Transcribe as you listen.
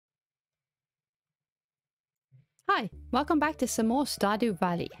Hi, welcome back to some more Stardew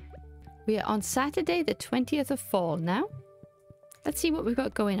Valley. We are on Saturday the 20th of fall now. Let's see what we've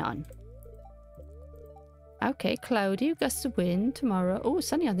got going on. Okay, cloudy, gusts of wind tomorrow. Oh,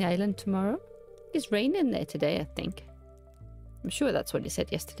 sunny on the island tomorrow. It's raining there today, I think. I'm sure that's what he said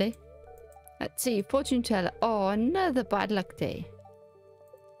yesterday. Let's see, fortune teller. Oh, another bad luck day.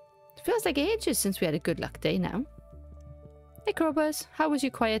 It feels like ages since we had a good luck day now. Hey Crowbars, how was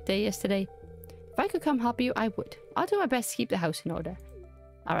your quiet day yesterday? If I could come help you, I would. I'll do my best to keep the house in order.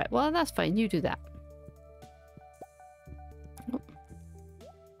 Alright, well that's fine, you do that. Oh.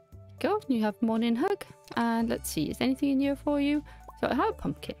 Go, you have morning hug. And let's see, is there anything in here for you? So I have a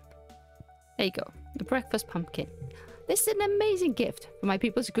pumpkin. There you go, the breakfast pumpkin. This is an amazing gift. For my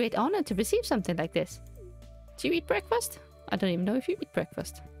people, it's a great honor to receive something like this. Do you eat breakfast? I don't even know if you eat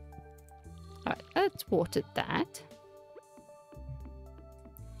breakfast. Alright, let's water that.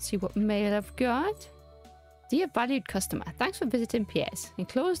 See what mail I've got. Dear valued customer, thanks for visiting PS.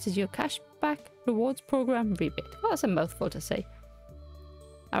 Enclosed is your cashback rewards program rebate. Well, that's a mouthful to say.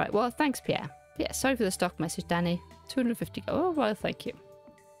 Alright, well, thanks, Pierre. Yeah, sorry for the stock message, Danny. 250. Oh, well, thank you.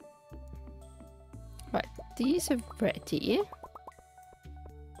 Right, these are ready.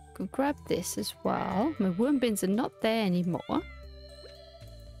 Can grab this as well. My worm bins are not there anymore.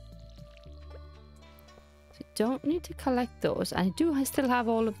 Don't need to collect those. I still have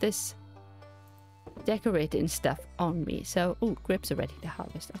all of this decorating stuff on me. So, oh, grapes are ready to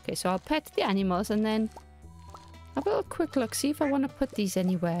harvest. Okay, so I'll pet the animals and then have a little quick look. See if I want to put these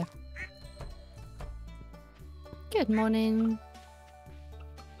anywhere. Good morning.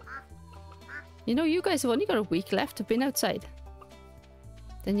 You know, you guys have only got a week left of being outside.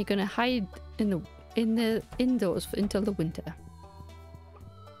 Then you're gonna hide in the indoors until the winter.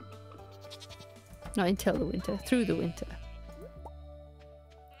 Not until the winter, through the winter.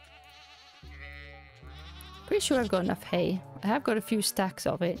 Pretty sure I've got enough hay. I have got a few stacks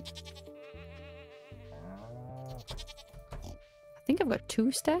of it. I think I've got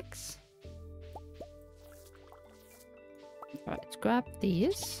 2 stacks. Alright, let's grab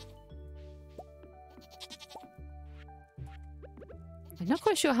these. I'm not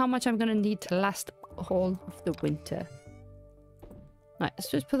quite sure how much I'm going to need to last all of the winter. Right,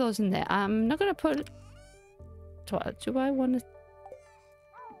 let's just put those in there. I'm not going to put... Do I want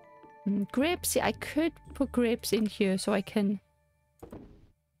to... grapes? Yeah, I could put grapes in here so I can...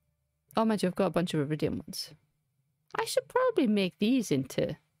 Oh, mind you, I've got a bunch of iridium ones. I should probably make these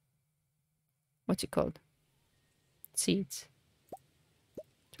into... What's it called? Seeds.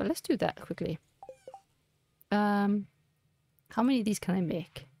 So let's do that quickly. How many of these can I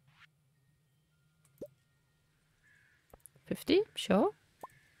make? 50? Sure.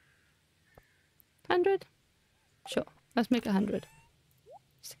 100? Sure. Let's make 100.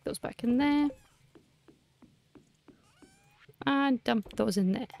 Stick those back in there. And dump those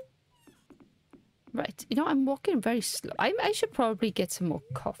in there. Right. You know, I'm walking very slow. I should probably get some more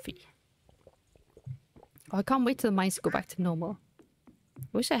coffee. Oh, I can't wait till the mines go back to normal. I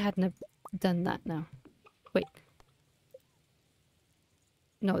wish I hadn't have done that now. Wait.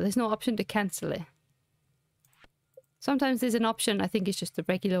 No, there's no option to cancel it. Sometimes there's an option. I think it's just the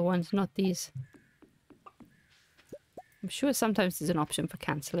regular ones, not these. I'm sure sometimes there's an option for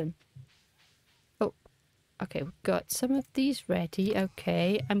cancelling. Oh, okay. We've got some of these ready.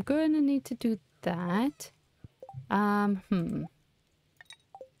 Okay, I'm going to need to do that. Right,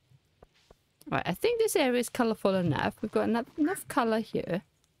 I think this area is colourful enough. We've got enough colour here.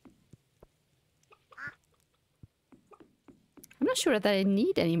 I'm not sure that I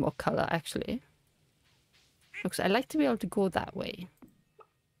need any more colour, actually. Because I like to be able to go that way.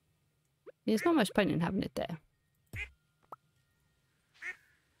 There's not much point in having it there.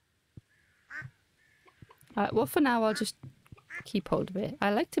 Alright, well for now I'll just keep hold of it.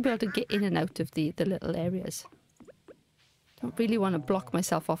 I like to be able to get in and out of the little areas. Don't really want to block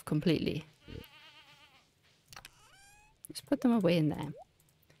myself off completely. Just put them away in there.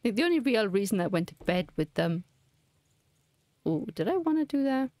 I think the only real reason I went to bed with them... Oh, did I want to do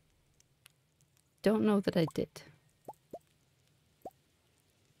that? Don't know that I did.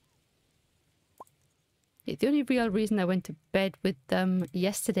 Yeah, the only real reason I went to bed with them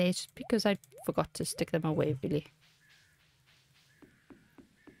yesterday is just because I forgot to stick them away, really.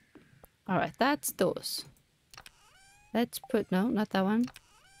 Alright, that's those. Let's put... No, not that one.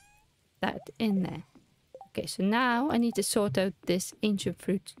 That in there. Okay, so now I need to sort out this ancient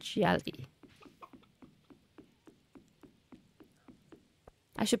fruit jelly.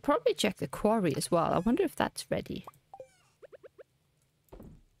 I should probably check the quarry as well. I wonder if that's ready.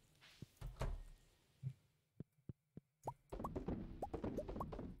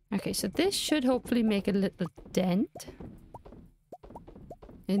 Okay, so this should hopefully make a little dent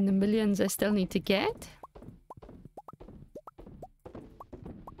in the millions I still need to get.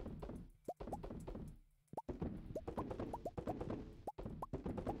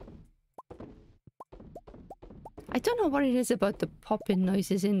 I don't know what it is about the popping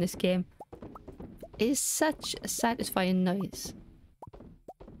noises in this game. It is such a satisfying noise.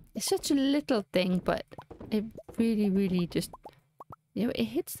 It's such a little thing, but it really, really just, you know, it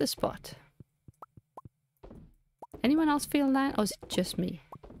hits the spot. Anyone else feel that, or is it just me?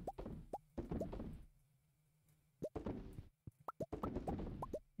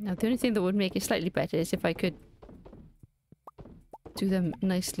 Now, the only thing that would make it slightly better is if I could do them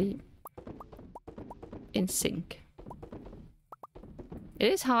nicely in sync.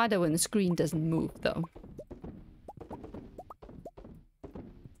 It is harder when the screen doesn't move, though.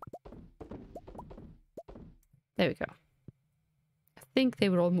 There we go. I think they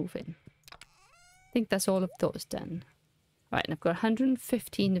were all moving. I think that's all of those done. Right, and I've got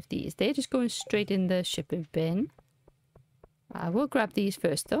 115 of these. They're just going straight in the shipping bin. I will grab these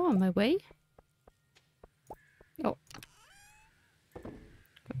first, though, on my way. Oh.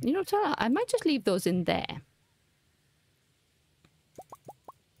 You know, I might just leave those in there.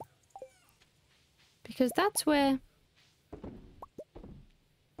 Because that's where...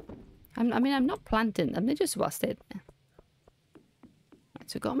 I mean, I'm not planting them. They just stay there. Right,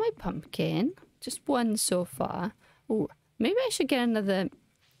 so I've got my pumpkin. Just one so far. Oh, maybe I should get another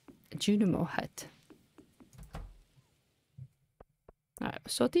Junimo hut. Alright,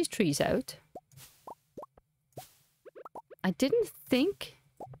 we'll sort these trees out. I didn't think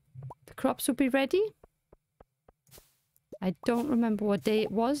the crops would be ready. I don't remember what day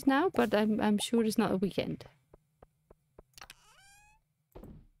it was now, but I'm sure it's not a weekend.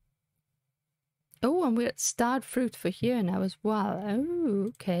 Oh, and we're at starred fruit for here now as well. Oh,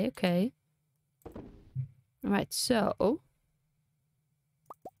 okay, okay. Alright, so...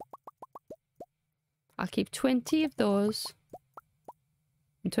 I'll keep 20 of those.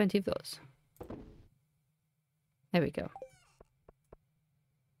 And 20 of those. There we go.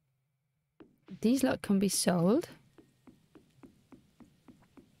 These lot can be sold.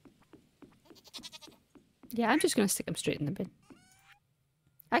 Yeah, I'm just going to stick them straight in the bin.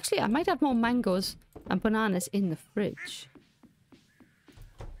 Actually, I might have more mangoes and bananas in the fridge.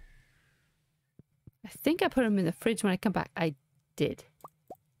 I think I put them in the fridge when I come back. I did.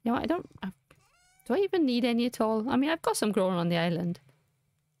 You know, I don't... do I even need any at all? I mean, I've got some growing on the island.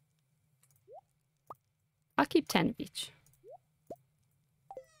 I'll keep 10 of each.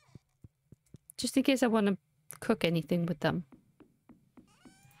 Just in case I want to cook anything with them.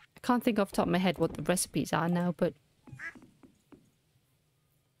 I can't think off the top of my head what the recipes are now, but...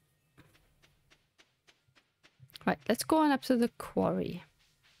 Right, let's go on up to the quarry.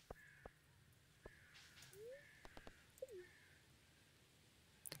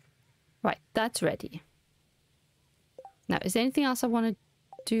 Right, that's ready. Now, is there anything else I want to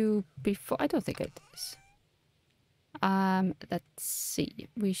do before? I don't think I did this. Let's see.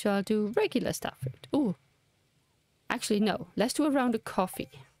 We shall do regular starfruit. Ooh. Actually, no. Let's do a round of coffee.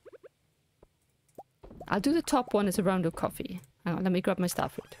 I'll do the top one as a round of coffee. Hang on, let me grab my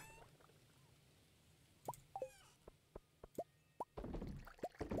starfruit.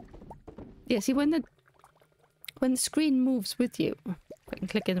 Yeah, see, when the screen moves with you, if I can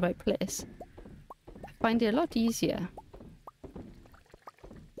click in the right place, I find it a lot easier.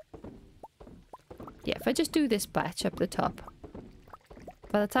 Yeah, if I just do this batch up the top,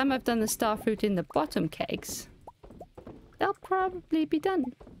 by the time I've done the starfruit in the bottom kegs, they'll probably be done.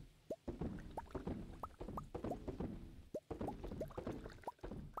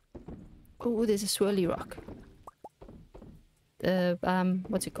 Oh, there's a swirly rock.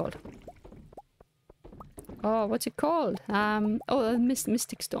 What's it called? Oh, what's it called? Oh, the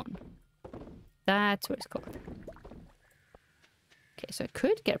Mystic Stone. That's what it's called. Okay, so I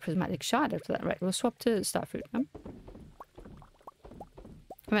could get a prismatic shard after that. Right, we'll swap to starfruit now.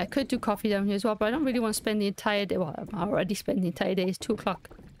 I mean, I could do coffee down here as well, but I don't really want to spend the entire day. Well, I'm already spending the entire day. It's 2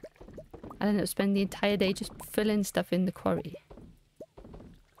 o'clock. I don't know, spend the entire day just filling stuff in the quarry.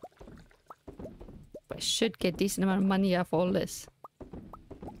 But I should get a decent amount of money off all this.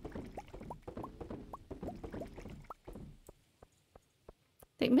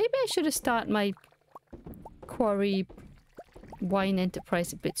 I think maybe I should have started my quarry wine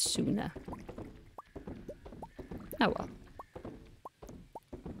enterprise a bit sooner. Oh well.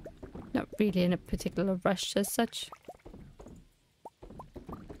 Not really in a particular rush as such.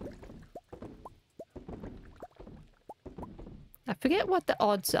 I forget what the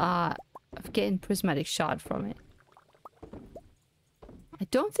odds are of getting prismatic shard from it. I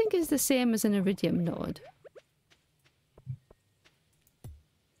don't think is the same as an iridium node.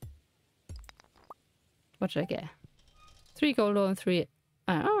 What did I get? 3 gold ore and 3...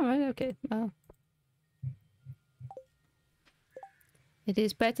 Oh, right, okay. Well, it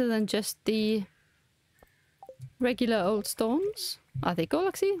is better than just the regular old stones. There they go,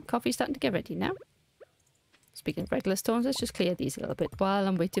 Luxie. Coffee's starting to get ready now. Speaking of regular stones, let's just clear these a little bit while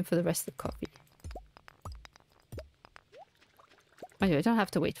I'm waiting for the rest of the coffee. Anyway, I don't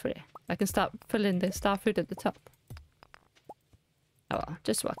have to wait for it. I can start filling the star fruit at the top. Oh well,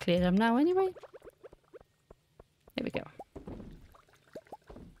 just about clear them now anyway. There we go.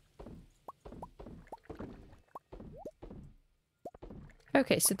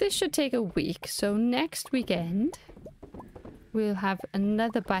 Okay, so this should take a week. So next weekend, we'll have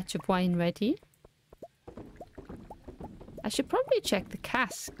another batch of wine ready. I should probably check the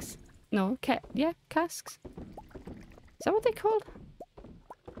casks. No, yeah, casks. Is that what they're called?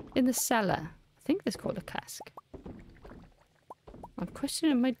 In the cellar. I think that's called a cask. I'm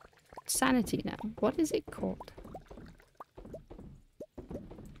questioning my sanity now. What is it called?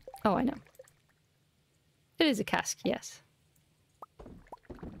 Oh, I know. It is a cask, yes.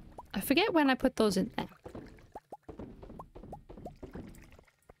 I forget when I put those in there.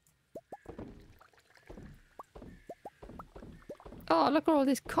 Oh, look at all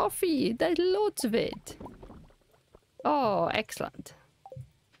this coffee. There's loads of it. Oh, excellent.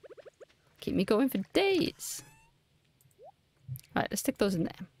 Keep me going for days. Right, let's stick those in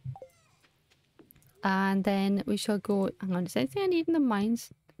there. And then we shall go... Hang on, is there anything I need in the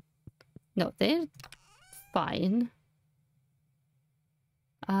mines? No, they're fine.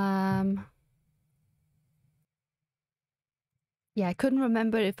 Yeah, I couldn't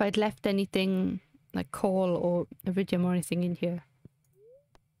remember if I'd left anything like coal or iridium or anything in here.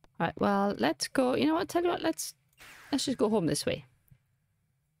 Alright, well, let's go. You know what? Tell you what, let's just go home this way.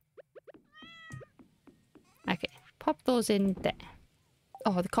 Okay, pop those in there.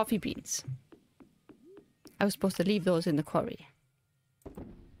 Oh, the coffee beans. I was supposed to leave those in the quarry.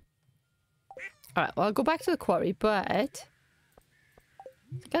 Alright, well, I'll go back to the quarry, but I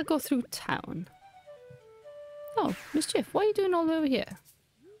think I'll go through town. Oh, Mischief, what are you doing all the way over here?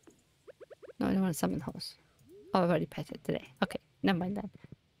 No, I don't want to summon the horse. Oh, I've already pet it today. Okay, never mind that.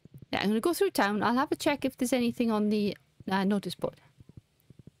 Yeah, I'm going to go through town. I'll have a check if there's anything on the notice board.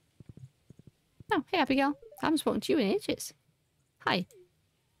 Oh, hey Abigail. I haven't spoken to you in ages. Hi.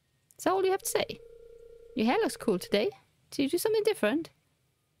 Is that all you have to say? Your hair looks cool today. Did you do something different?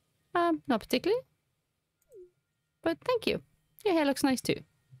 Not particularly. But thank you. Your hair looks nice too.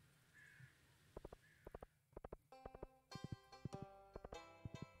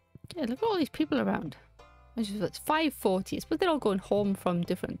 Yeah, look at all these people around. It's 5:40, but they're all going home from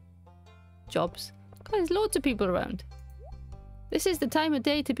different jobs. God, there's loads of people around. This is the time of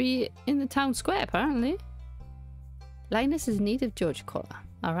day to be in the town square, apparently. Linus is in need of George Cola.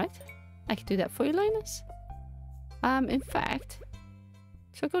 Alright. I can do that for you, Linus. In fact...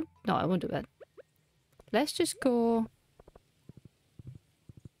 Should I go... No, I won't do that. Let's just go...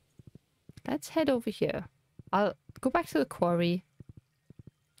 Let's head over here. I'll go back to the quarry.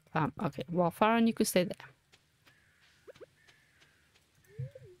 Okay. Well, Farron, you can stay there.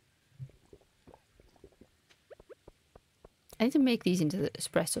 I need to make these into the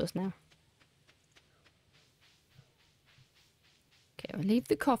espressos now. Okay, I'll leave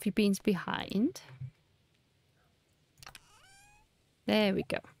the coffee beans behind. There we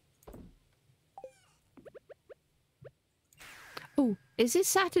go. Oh, is it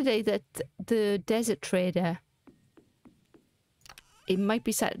Saturday that the desert trader... It might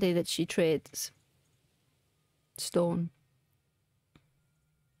be Saturday that she trades stone.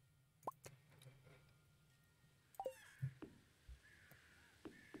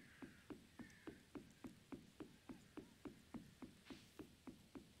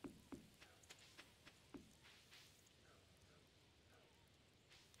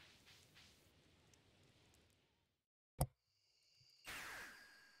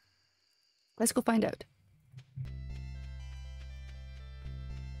 Let's go find out.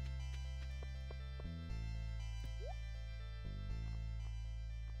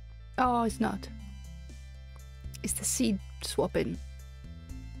 Oh, it's not. It's the seed swapping.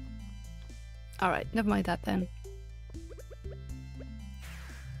 Alright, never mind that then.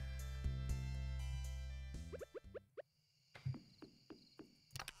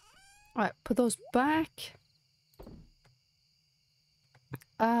 Alright, put those back.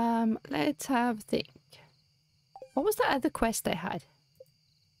 Let's have a think. What was that other quest I had?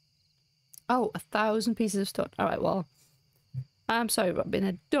 Oh, 1,000 pieces of stone. Alright, well. I'm sorry, Robin.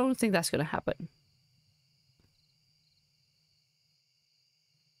 I don't think that's going to happen.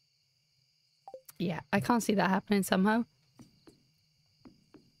 Yeah, I can't see that happening somehow.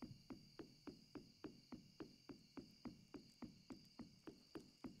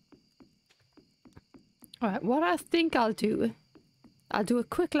 Alright, what I think I'll do a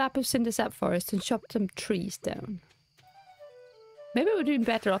quick lap of Cindersap Forest and chop some trees down. Maybe it would have been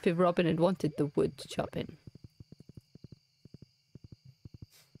better off if Robin had wanted the wood to chop in.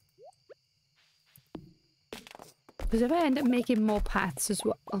 Because if I end up making more paths as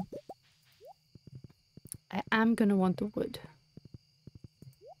well, I am going to want the wood.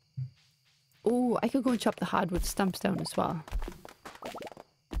 Oh, I could go and chop the hardwood stumps down as well.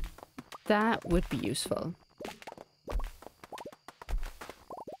 That would be useful. I'm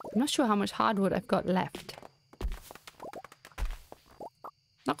not sure how much hardwood I've got left.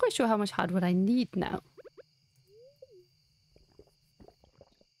 Not quite sure how much hardwood I need now.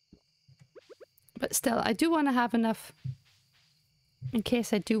 But still, I do want to have enough in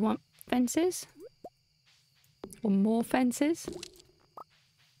case I do want fences. Or more fences.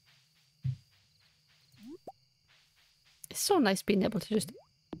 It's so nice being able to just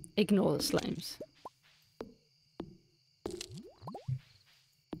ignore the slimes.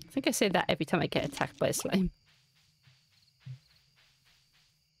 I think I say that every time I get attacked by a slime.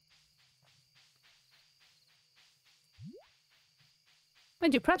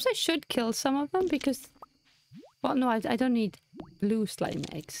 Mind you, perhaps I should kill some of them because... Well, no, I don't need blue slime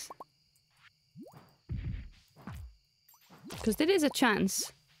eggs. Because there is a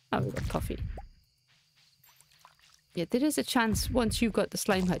chance... Oh, we've got coffee. Yeah, there is a chance once you've got the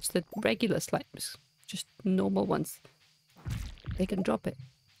slime hutch that regular slimes, just normal ones, they can drop it.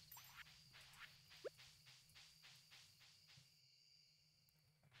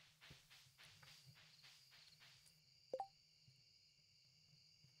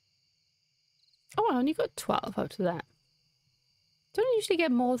 Oh, I only got 12 out of that. Don't I usually get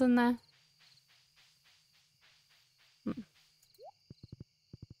more than that?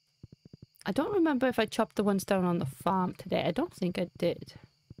 I don't remember if I chopped the ones down on the farm today. I don't think I did.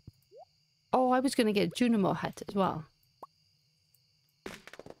 Oh, I was going to get a Junimo hat as well.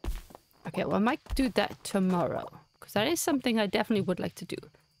 Okay, well I might do that tomorrow. Because that is something I definitely would like to do.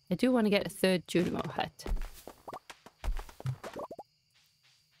 I do want to get a third Junimo hat.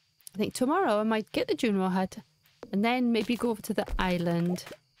 I think tomorrow I might get the Junimo hat. And then maybe go over to the island.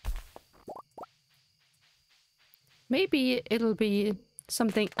 Maybe it'll be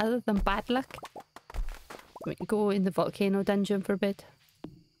something other than bad luck. We can go in the volcano dungeon for a bit.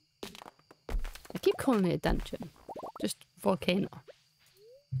 I keep calling it a dungeon. Just volcano.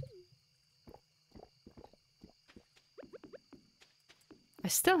 I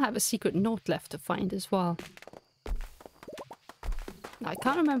still have a secret note left to find as well. Now, I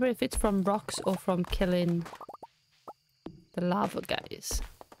can't remember if it's from rocks or from killing the lava guys.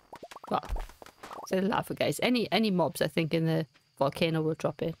 Well, say the lava guys. Any mobs I think in the volcano will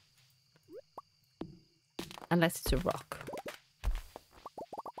drop it. Unless it's a rock.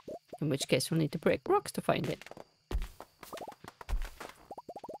 In which case we'll need to break rocks to find it.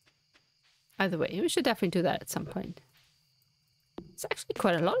 Either way, we should definitely do that at some point. It's actually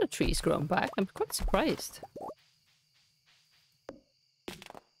quite a lot of trees grown back. I'm quite surprised.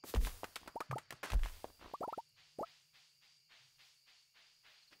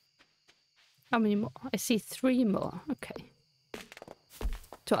 How many more? I see 3 more. Okay.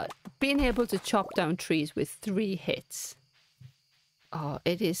 So being able to chop down trees with 3 hits. Oh,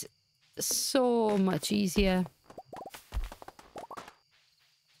 it is so much easier.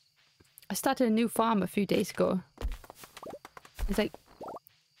 I started a new farm a few days ago. It's like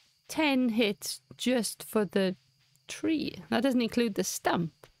 10 hits just for the tree. That doesn't include the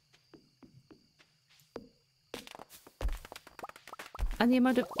stump. And the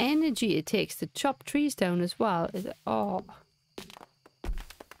amount of energy it takes to chop trees down as well is, oh.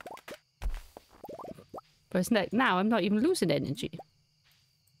 But it's like now I'm not even losing energy.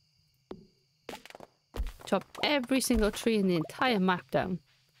 Chop every single tree in the entire map down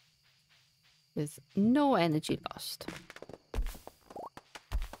with no energy lost.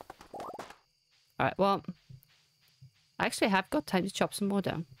 Alright, well, I actually have got time to chop some more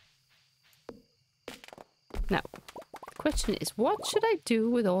down. Now, the question is, what should I do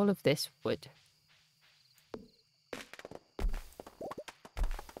with all of this wood?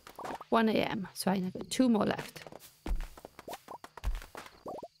 1 AM, so I've got 2 more left.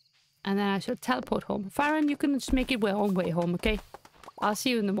 And then I shall teleport home. Farron, you can just make your own way home, okay? I'll see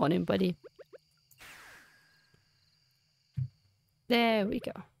you in the morning, buddy. There we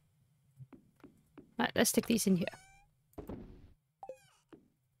go. Right, let's stick these in here.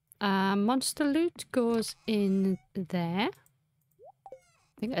 Monster loot goes in there.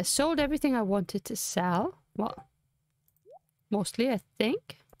 think I sold everything I wanted to sell. Well, mostly, I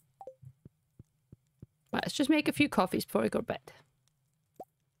think. Right, let's just make a few coffees before I go to bed.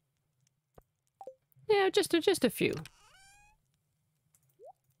 Yeah, just a few.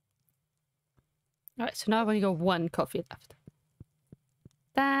 Alright, so now I've only got one coffee left.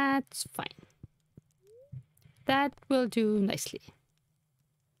 That's fine. That will do nicely.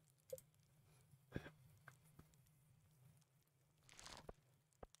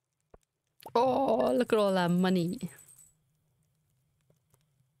 Oh, look at all that money.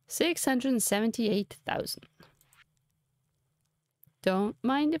 678,000. Don't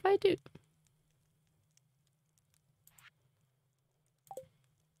mind if I do.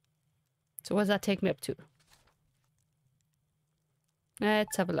 So what does that take me up to?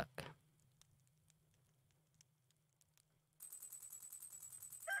 Let's have a look.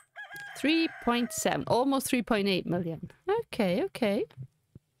 $3.7, almost 3.8 million. Okay, okay.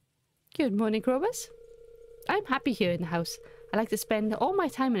 Good morning, Krobus. I'm happy here in the house. I like to spend all my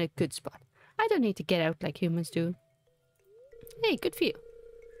time in a good spot. I don't need to get out like humans do. Hey, good for you.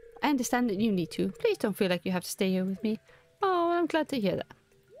 I understand that you need to. Please don't feel like you have to stay here with me. Oh, I'm glad to hear that.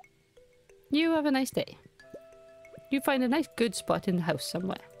 You have a nice day. You find a nice good spot in the house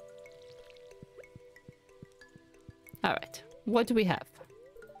somewhere. Alright, what do we have?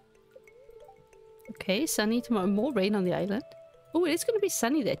 Okay, sunny tomorrow. More rain on the island. Oh, it is going to be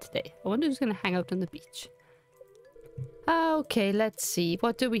sunny there today. I wonder who's going to hang out on the beach. Okay, let's see.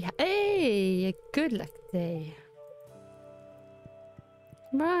 What do we have? Hey, a good luck day.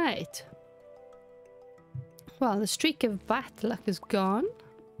 Right. Well, the streak of bad luck is gone.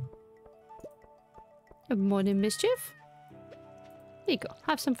 Good morning, Mischief. There you go.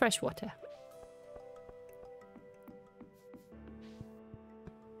 Have some fresh water.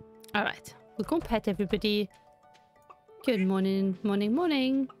 Alright. We'll go and pet everybody. Good morning, morning,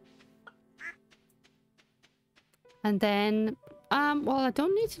 morning. And then, well, I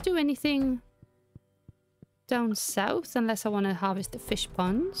don't need to do anything down south unless I want to harvest the fish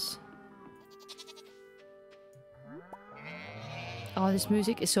ponds. Oh, this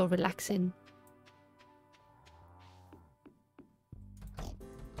music is so relaxing.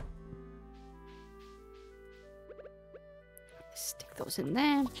 Stick those in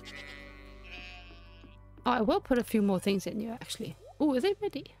there. Oh, I will put a few more things in here, actually. Oh, are they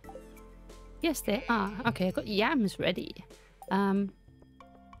ready? Yes, they are. Okay, I got yams ready. Let's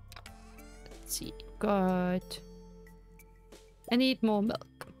see. Got... I need more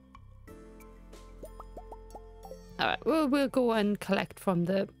milk. Alright, we'll go and collect from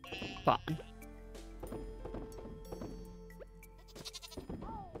the barn.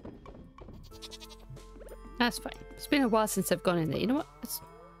 That's fine. It's been a while since I've gone in there. You know what? Let's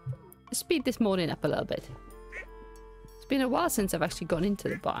speed this morning up a little bit. It's been a while since I've actually gone into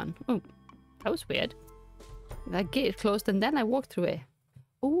the barn. Oh, that was weird. That gate closed and then I walked through it.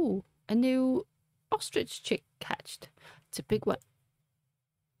 Ooh, a new ostrich chick hatched. It's a big one.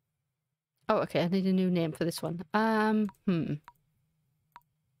 Oh, okay. I need a new name for this one.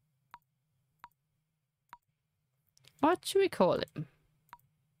 What should we call him?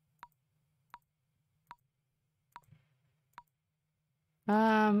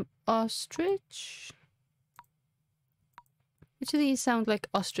 Ostrich? Which of these sound like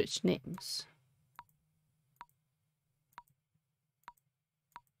ostrich names?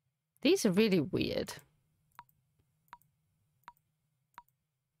 These are really weird.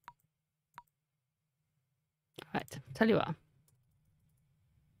 Right, tell you what.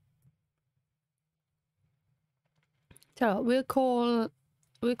 So we'll call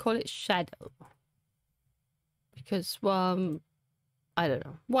it Shadow. Because, well, I don't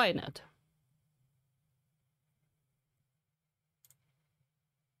know. Why not?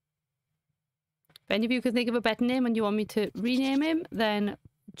 If any of you can think of a better name and you want me to rename him, then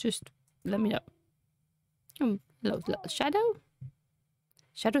just let me know. Hello, little Shadow.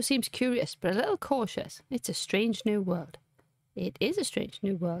 Shadow seems curious, but a little cautious. It's a strange new world. It is a strange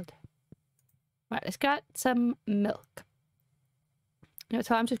new world. Right, let's get some milk. You know,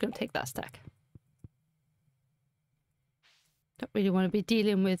 so I'm just going to take that stack. Don't really want to be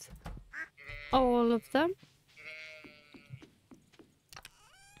dealing with all of them.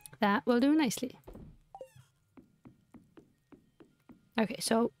 That will do nicely. Okay,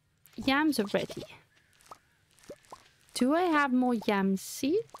 so yams are ready. Do I have more yam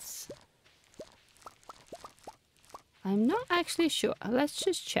seeds? I'm not actually sure. Let's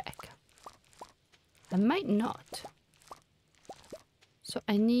just check. I might not. So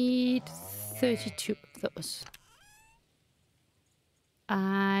I need 32 of those.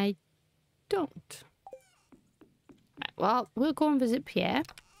 I don't. Right, well, we'll go and visit Pierre.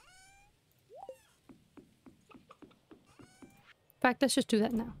 In fact, let's just do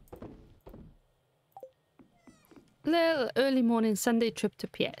that now. Little early morning Sunday trip to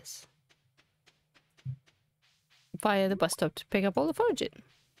Pierre's. Via the bus stop to pick up all the foraging.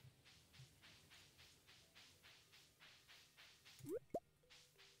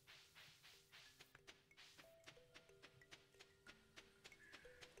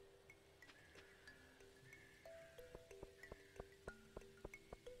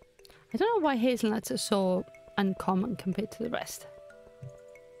 I don't know why hazelnuts are so uncommon compared to the rest.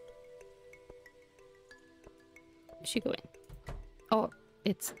 Where's she going? Oh,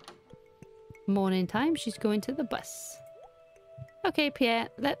 it's morning time. She's going to the bus. Okay, Pierre,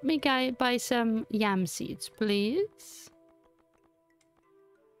 let me buy some yam seeds, please.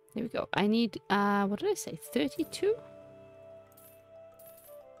 There we go. I need, what did I say? 32?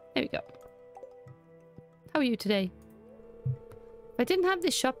 There we go. How are you today? If I didn't have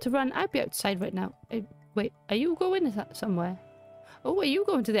this shop to run, I'd be outside right now. Wait, are you going somewhere? Oh, are you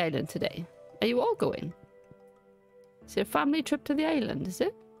going to the island today? Are you all going? Is it a family trip to the island, is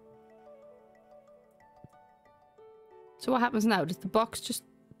it? So what happens now? Does the box just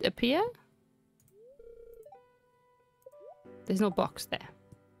appear? There's no box there.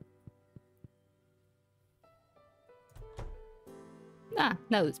 Ah,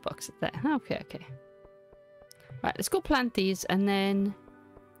 now there's boxes there. Okay, okay. Right, let's go plant these and then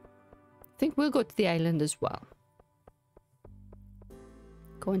I think we'll go to the island as well.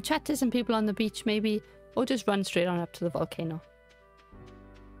 Go and chat to some people on the beach maybe, or just run straight on up to the volcano.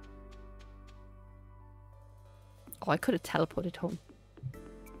 Oh, I could have teleported home.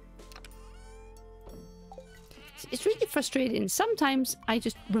 It's really frustrating. Sometimes I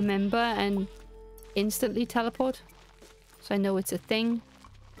just remember and instantly teleport. So I know it's a thing.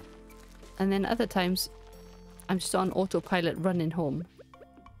 And then other times I'm just on autopilot running home.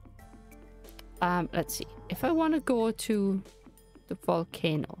 Let's see. If I want to go to the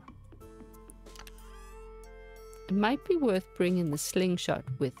volcano, it might be worth bringing the slingshot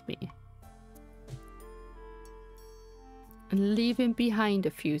with me. And leaving behind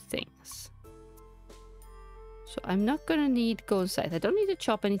a few things. So I'm not going to need gold scythe. I don't need to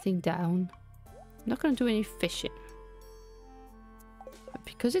chop anything down. I'm not going to do any fishing. But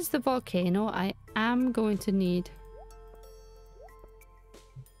because it's the volcano, I am going to need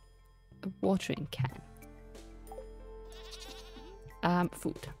a watering can.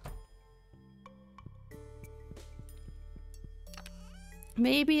 Food.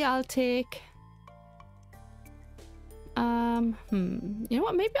 Maybe I'll take... you know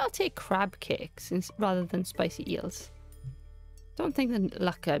what? Maybe I'll take crab cakes rather than spicy eels. Don't think that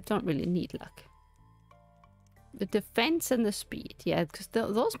luck. I don't really need luck. The defense and the speed, yeah, because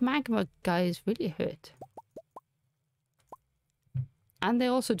those magma guys really hurt. And they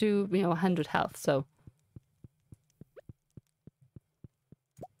also do, you know, 100 health, so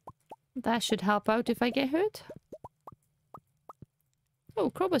that should help out if I get hurt. Oh,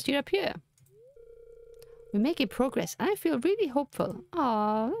 Crowbust, you're up here. We're making progress. I feel really hopeful.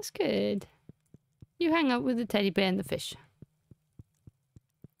 Oh, that's good. You hang out with the teddy bear and the fish.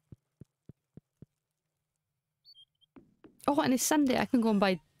 Oh, and it's Sunday. I can go and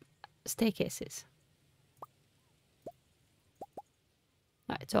buy staircases.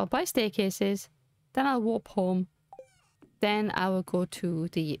 Alright, so I'll buy staircases. Then I'll warp home. Then I will go to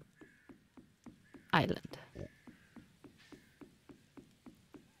the island.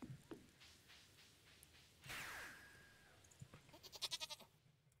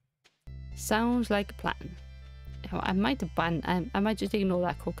 Sounds like a plan. I might abandon. I might just ignore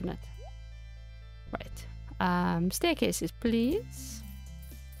that coconut. Right. Staircases, please.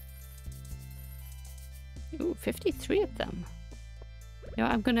 Ooh, 53 of them. You know,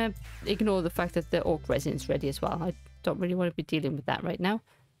 I'm gonna ignore the fact that the oak resin's ready as well. I don't really want to be dealing with that right now.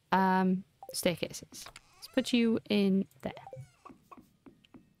 Staircases. Let's put you in there.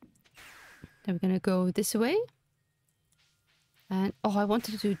 Then we're gonna go this way. And oh, I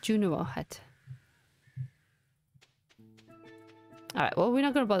wanted to do a Junimos hut. Alright, well, we're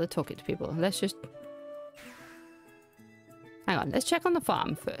not going to bother talking to people. Let's just... Hang on, let's check on the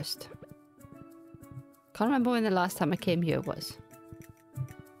farm first. Can't remember when the last time I came here was.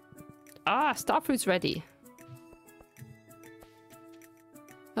 Ah, starfruit's ready.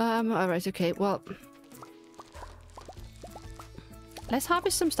 Alright, okay, well... Let's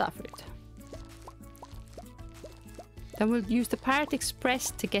harvest some starfruit. Then we'll use the Pirate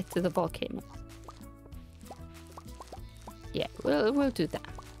Express to get to the volcano. Yeah, we'll do that.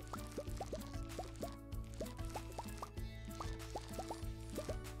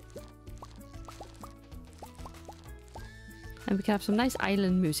 And we can have some nice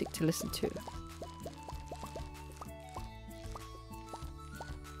island music to listen to.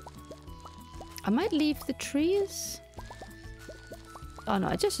 I might leave the trees. Oh no,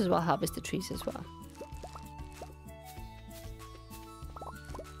 I just as well harvest the trees as well.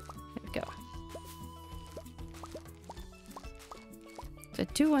 There we go. So I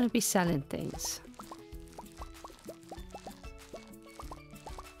do want to be selling things.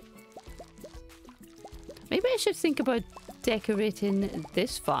 Maybe I should think about decorating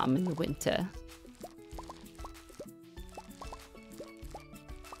this farm in the winter.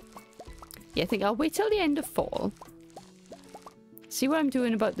 Yeah, I think I'll wait till the end of fall. See what I'm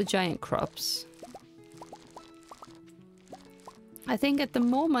doing about the giant crops. I think at the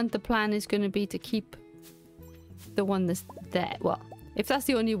moment the plan is going to be to keep the one that's there. Well, if that's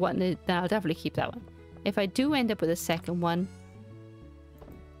the only one, then I'll definitely keep that one. If I do end up with a second one,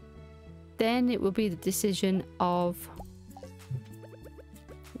 then it will be the decision of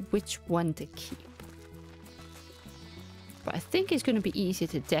which one to keep. But I think it's going to be easier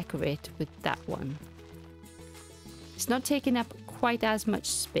to decorate with that one. It's not taking up quite as much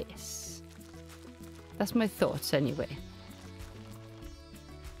space. That's my thoughts anyway.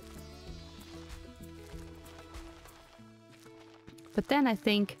 But then I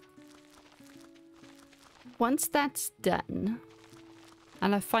think once that's done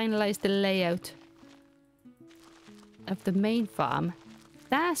and I've finalized the layout of the main farm,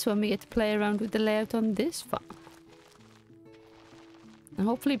 that's when we get to play around with the layout on this farm. And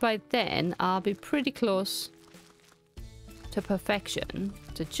hopefully by then I'll be pretty close to perfection.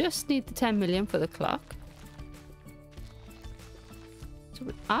 So just need the 10 million for the clock. So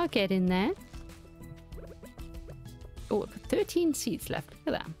we are getting there. Oh, I've got 13 seeds left.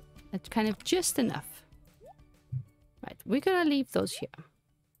 Look at that. That's kind of just enough. Right, we're gonna leave those here.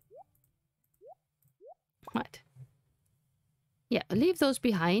 Right. Yeah, I'll leave those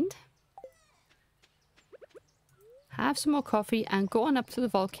behind. Have some more coffee and go on up to the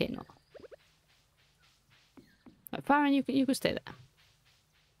volcano. Right, Farron, you can stay there.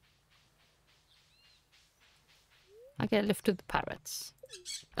 I'll get a lift with the parrots.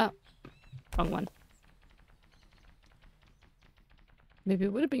 Oh, wrong one. Maybe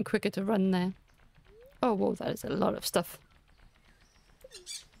it would have been quicker to run there. Oh, whoa, that is a lot of stuff.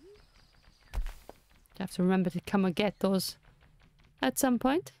 You have to remember to come and get those at some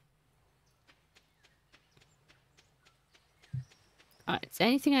point. Alright, is there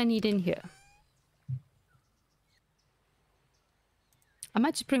anything I need in here? I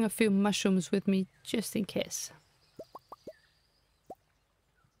might just bring a few mushrooms with me just in case.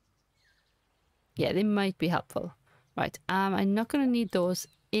 Yeah, they might be helpful. Right, I'm not going to need those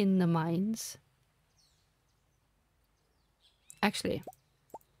in the mines. Actually,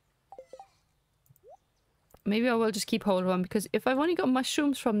 maybe I will just keep hold of one, because if I've only got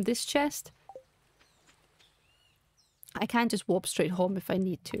mushrooms from this chest, I can just warp straight home if I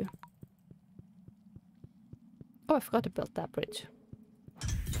need to. Oh, I forgot to build that bridge.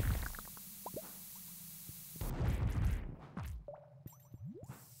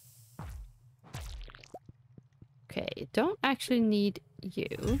 Okay, don't actually need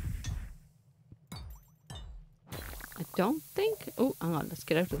you. I don't think... Oh, hang on, let's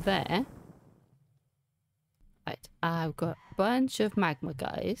get out of there. Right, I've got a bunch of magma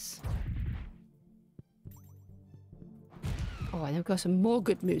guys. Oh, and I've got some more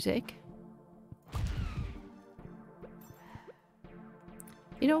good music.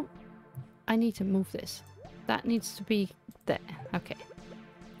 You know, I need to move this. That needs to be there. Okay.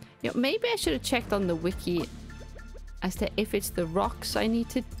 You know, maybe I should have checked on the wiki as to if it's the rocks I need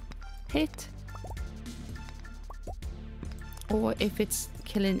to hit, or if it's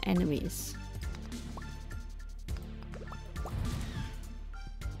killing enemies.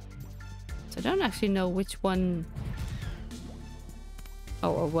 So I don't actually know which one...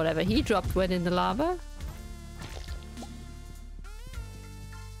 Oh, or whatever he dropped went in the lava.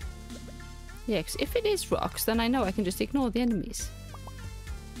 Yeah, because if it is rocks, then I know I can just ignore the enemies.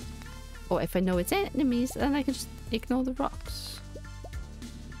 Or if I know it's enemies, then I can just ignore the rocks.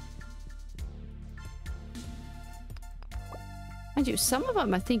 And you, some of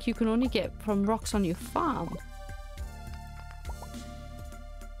them I think you can only get from rocks on your farm.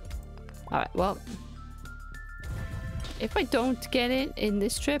 Alright, well, if I don't get it in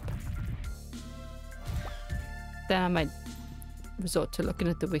this trip, then I might resort to looking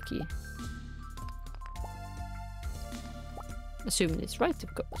at the wiki. Assuming it's right,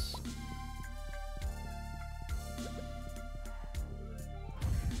 of course.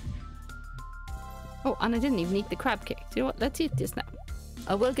 Oh, and I didn't even eat the crab cake. Do you know what? Let's eat this now.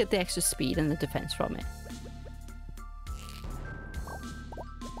 I will get the extra speed and the defense from it.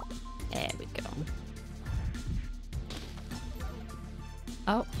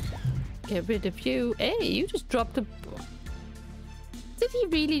 Oh, get rid of you. Hey, you just dropped a... Did he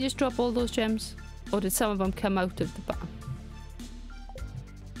really just drop all those gems? Or did some of them come out of the barn?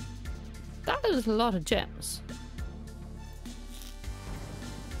 That is a lot of gems.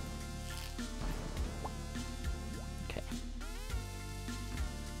 Okay.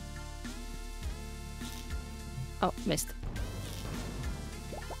 Oh, missed.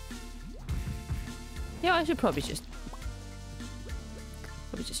 Yeah, I should probably just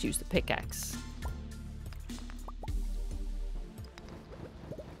use the pickaxe.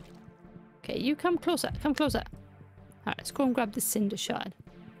 Okay, you come closer, come closer. Alright, let's go and grab the cinder shard.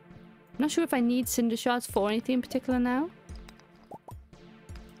 I'm not sure if I need cinder shards for anything in particular now.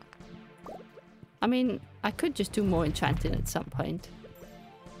 I mean, I could just do more enchanting at some point.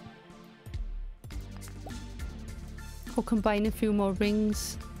 Or combine a few more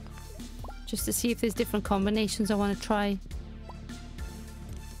rings. Just to see if there's different combinations I want to try.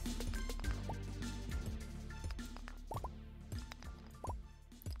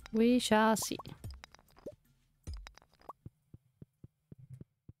 We shall see.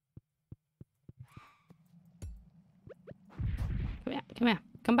 Come here, come here,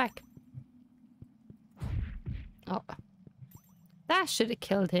 come back. Oh. That should have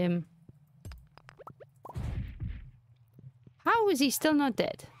killed him. How is he still not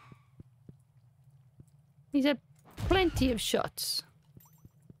dead? He's had plenty of shots.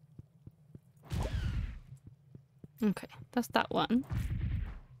 Okay, that's that one.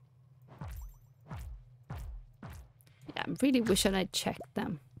 Yeah, I'm really wishing I'd checked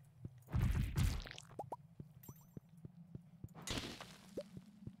them.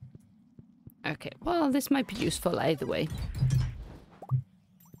 Okay, well, this might be useful either way.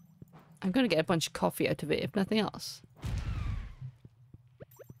 I'm gonna get a bunch of coffee out of it, if nothing else.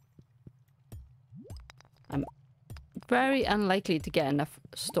 I'm very unlikely to get enough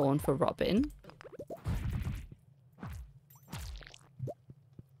stone for Robin.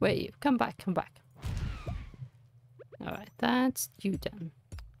 Where are you? Come back, come back. Alright, that's you done.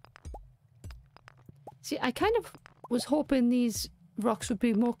 See, I kind of was hoping these rocks would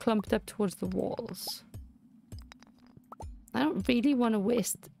be more clumped up towards the walls. I don't really want to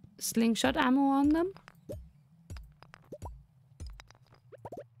waste slingshot ammo on them.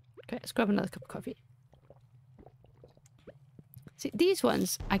 Okay, let's grab another cup of coffee. See, these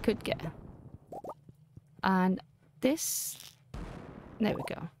ones I could get. And this... There we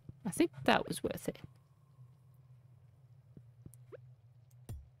go. I think that was worth it.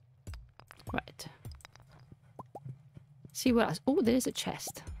 Right. See what else. Oh, there's a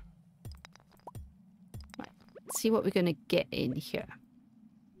chest. Right. Let's see what we're going to get in here.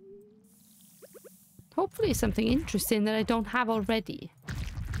 Hopefully something interesting that I don't have already.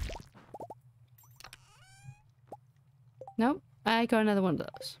 Nope. I got another one of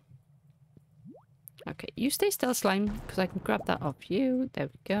those. Okay, you stay still, slime, because I can grab that off you. There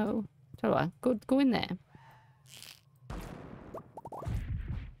we go. So what? Go in there.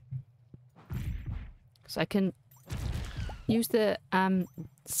 So I can use the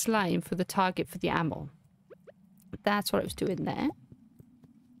slime for the target for the ammo. That's what I was doing there.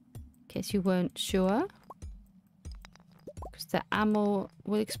 In case you weren't sure. Because the ammo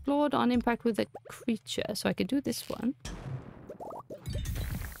will explode on impact with a creature. So I can do this one.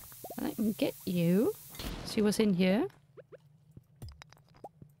 And I can get you. See what's in here.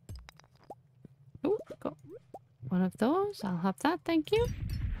 Oh, got one of those. I'll have that, thank you.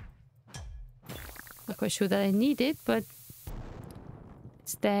 Not quite sure that I need it, but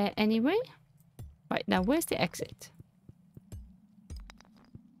it's there anyway. Right, now where's the exit?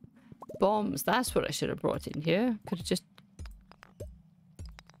 Bombs, that's what I should have brought in here. Could have just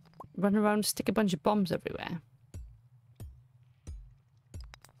run around and stick a bunch of bombs everywhere.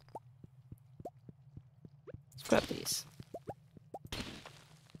 Let's grab these.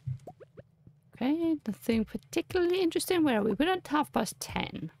 Okay, nothing particularly interesting. Where are we? We're at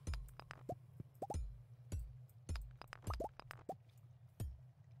 10:30.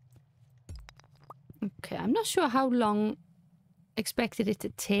 Okay, I'm not sure how long expected it to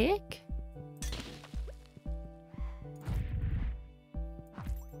take. I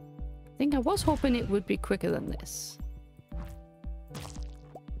think I was hoping it would be quicker than this.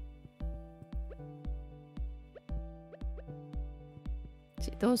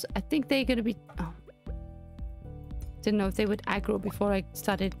 See, those, I think they're going to be... Oh. Didn't know if they would aggro before I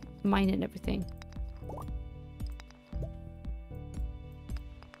started mining everything.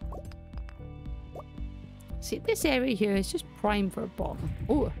 See, this area here is just prime for a bomb.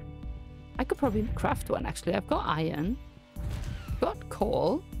 Oh, I could probably craft one actually. I've got iron. I've got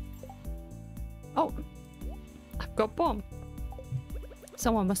coal. Oh, I've got bomb.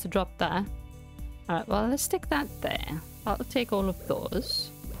 Someone must have dropped that. Alright, well, let's stick that there. I'll take all of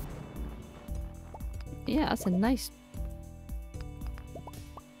those. Yeah, that's a nice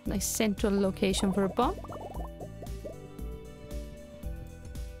central location for a bomb.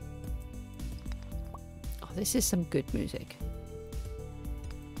 Oh, this is some good music.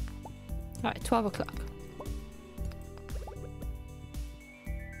 Alright, 12 o'clock.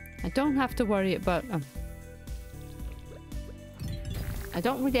 I don't have to worry about... I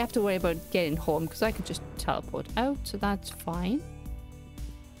don't really have to worry about getting home because I can just teleport out, so that's fine.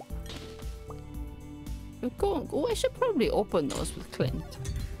 We're going... Oh, I should probably open those with Clint.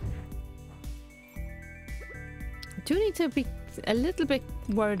 I do need to be a little bit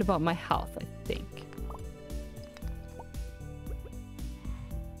worried about my health, I think.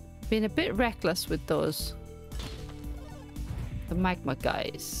 Been a bit reckless with those. The magma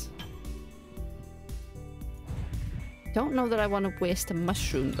guys. Don't know that I want to waste a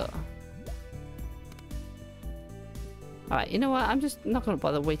mushroom though. Alright, you know what? I'm just not going to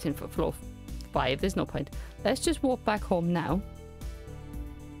bother waiting for floor 5. There's no point. Let's just walk back home now.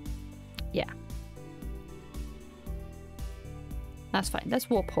 Yeah. That's fine. Let's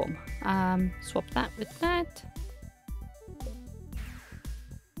warp home. Swap that with that.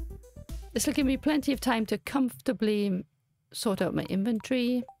 This will give me plenty of time to comfortably sort out my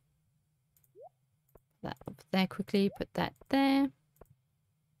inventory. That over there quickly, put that there.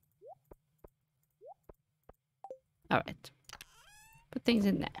 Alright. Put things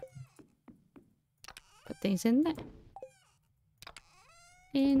in there. Put things in there.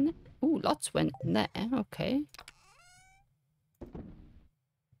 In. Ooh, lots went in there. Okay.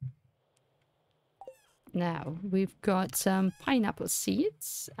 Now, we've got some pineapple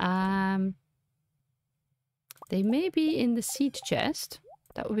seeds. They may be in the seed chest.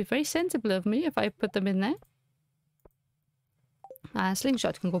 That would be very sensible of me if I put them in there.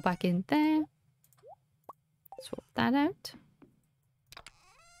 Slingshot can go back in there. Swap that out.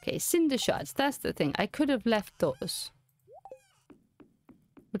 Okay, cinder shards. That's the thing. I could have left those.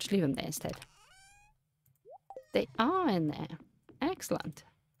 We'll just leave them there instead. They are in there. Excellent.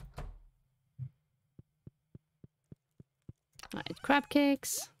 Alright, crab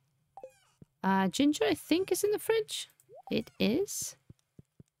cakes. Ginger, I think, is in the fridge. It is.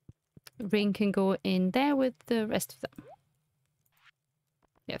 Ring can go in there with the rest of them.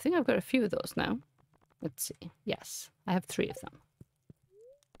 Yeah, I think I've got a few of those now. Let's see. Yes, I have 3 of them.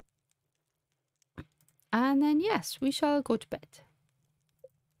 And then, yes, we shall go to bed.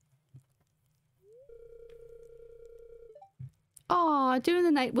 Oh, during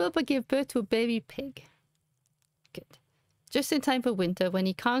the night, Wilbur gave birth to a baby pig. Good. Just in time for winter when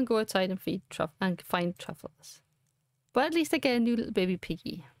he can't go outside and find truffles. But at least I get a new little baby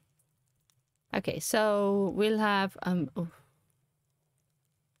piggy. Okay, so we'll have oh,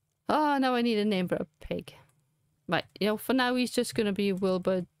 now I need a name for a pig. Right, you know, for now he's just gonna be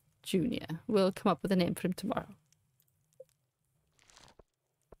Wilbur Jr. We'll come up with a name for him tomorrow.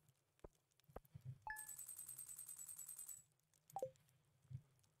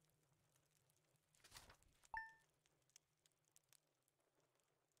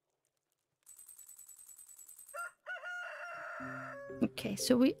 Okay,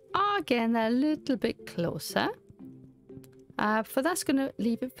 so we are getting a little bit closer. For that's going to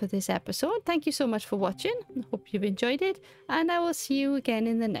leave it for this episode. Thank you so much for watching. Hope you've enjoyed it. And I will see you again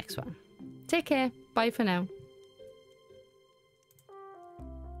in the next one. Take care. Bye for now.